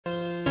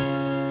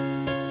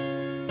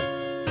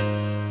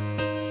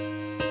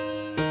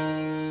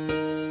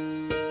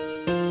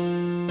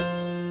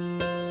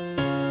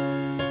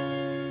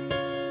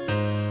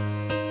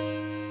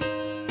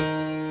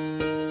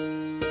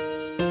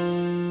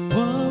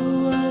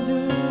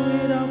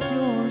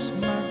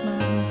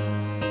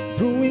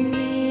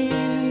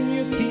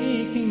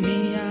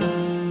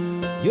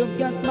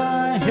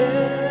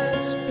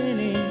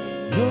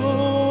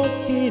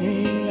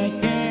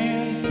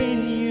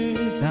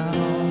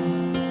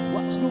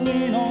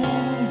going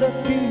on that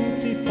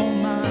beautiful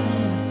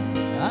mind?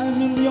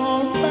 I'm in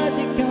your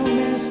magical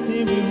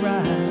mystery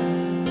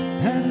ride,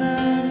 and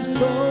I'm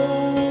so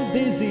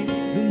dizzy,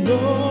 don't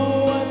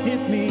know what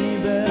hit me,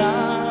 but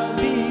I'll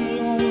be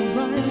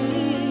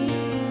alright.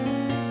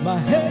 My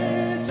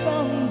head's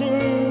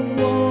underwater,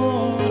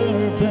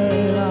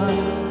 but I'm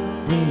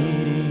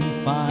breathing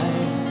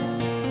fine.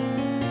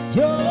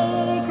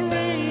 You're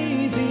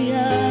crazy,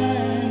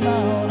 I'm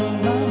out of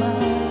my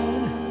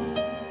mind.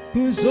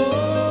 'Cause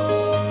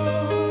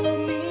all of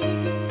me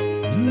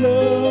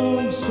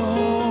loves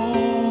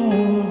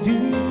all of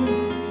you.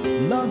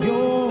 Love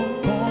your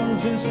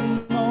curves and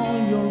all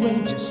your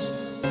ranges,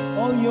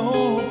 all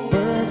your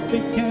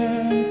perfect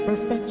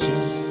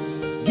imperfections.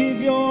 Give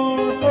your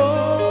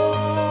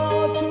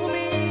all to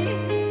me,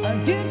 I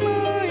give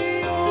my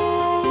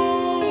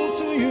all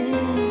to you.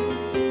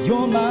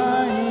 You're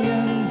my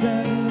ends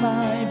and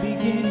my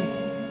beginning,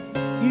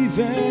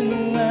 even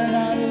when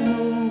I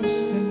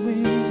lose and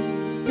win.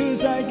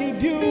 'Cause I give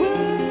you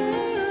all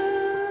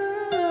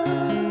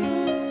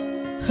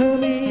of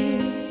me,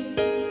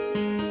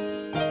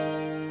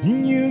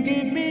 and you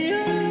give me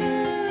all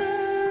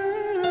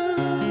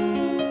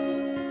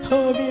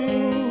of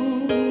you.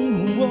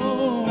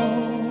 Oh,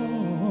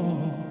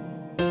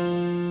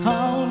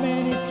 how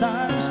many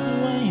times do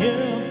I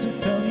have to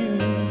tell you?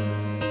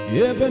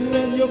 Even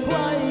when you're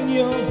crying,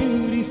 you're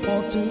beautiful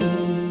too.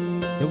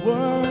 The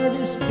world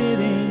is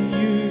beating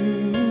you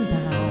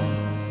down.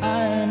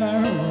 I'm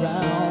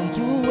around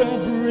through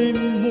every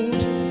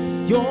mood.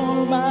 You're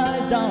my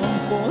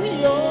downfall,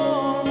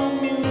 you're my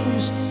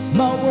muse,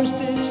 my worst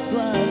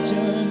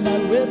distraction, my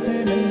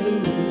rhythm and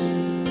blues.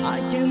 I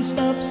can't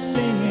stop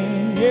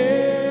singing,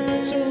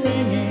 it's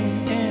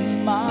ringing in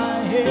my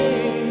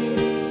head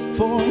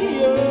for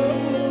you.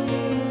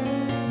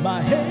 My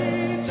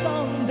head's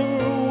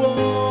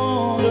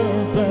underwater,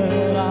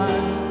 but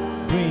I'm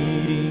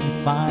breathing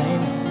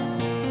fine.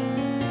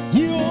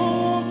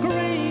 You're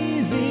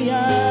crazy,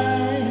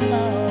 I'm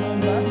out of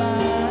my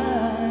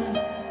mind.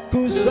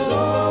 'Cause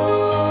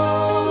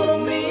all of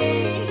me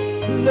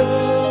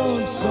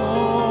loves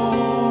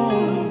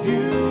all of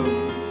you.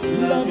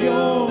 Love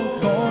your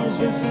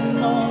causes and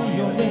all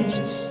your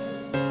ages,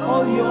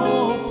 all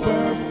your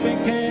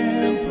perfect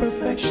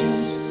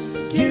imperfections.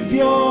 Give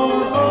your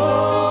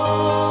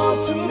all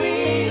to me,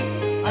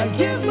 I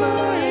give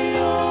my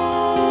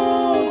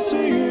all to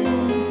you.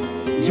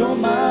 You're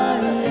my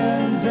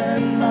end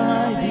and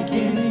my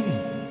beginning,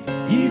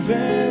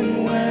 even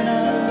when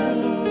I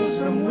lose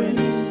I'm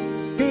winning.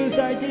 'Cause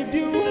I give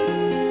you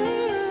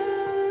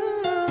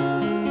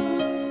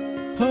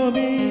all of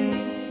me,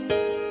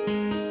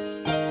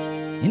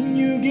 and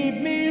you give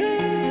me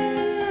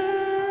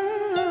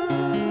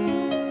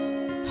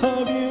all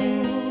of you.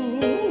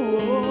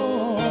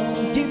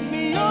 Give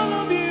me all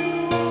of you.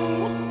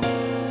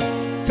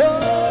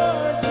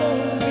 Cards on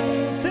the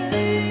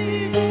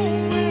table,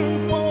 we're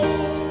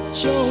both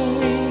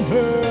showing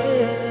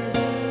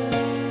hers,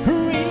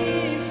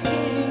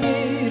 risking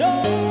it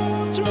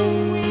all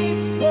through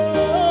its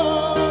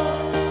love.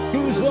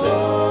 'Cause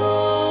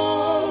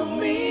all of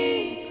me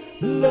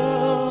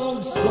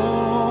loves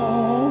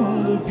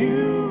all of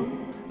you.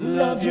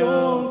 Love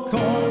your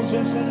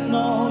causes and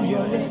all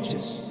your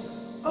edges,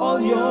 all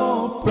your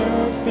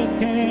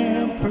perfect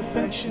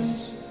imperfections.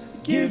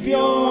 Give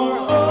your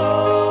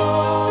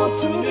all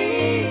to me,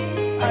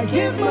 I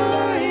give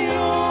my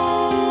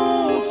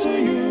all to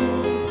you.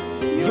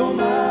 You're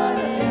my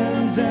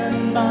end and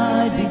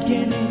my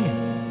beginning,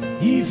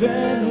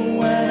 even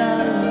when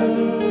I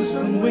lose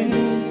and win.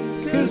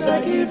 'Cause I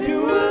give you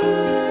all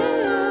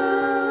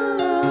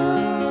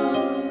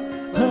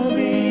of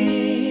me,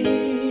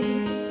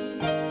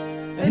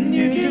 and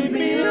you give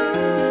me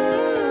all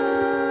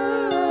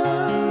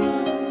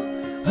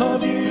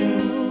of you.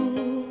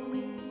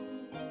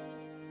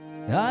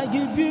 I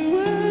give you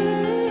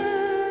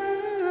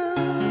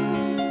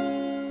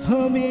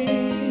all of me,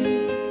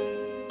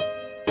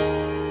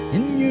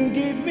 and you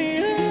give me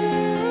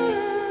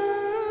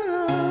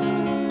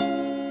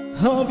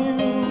all of you.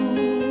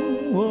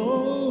 Oh.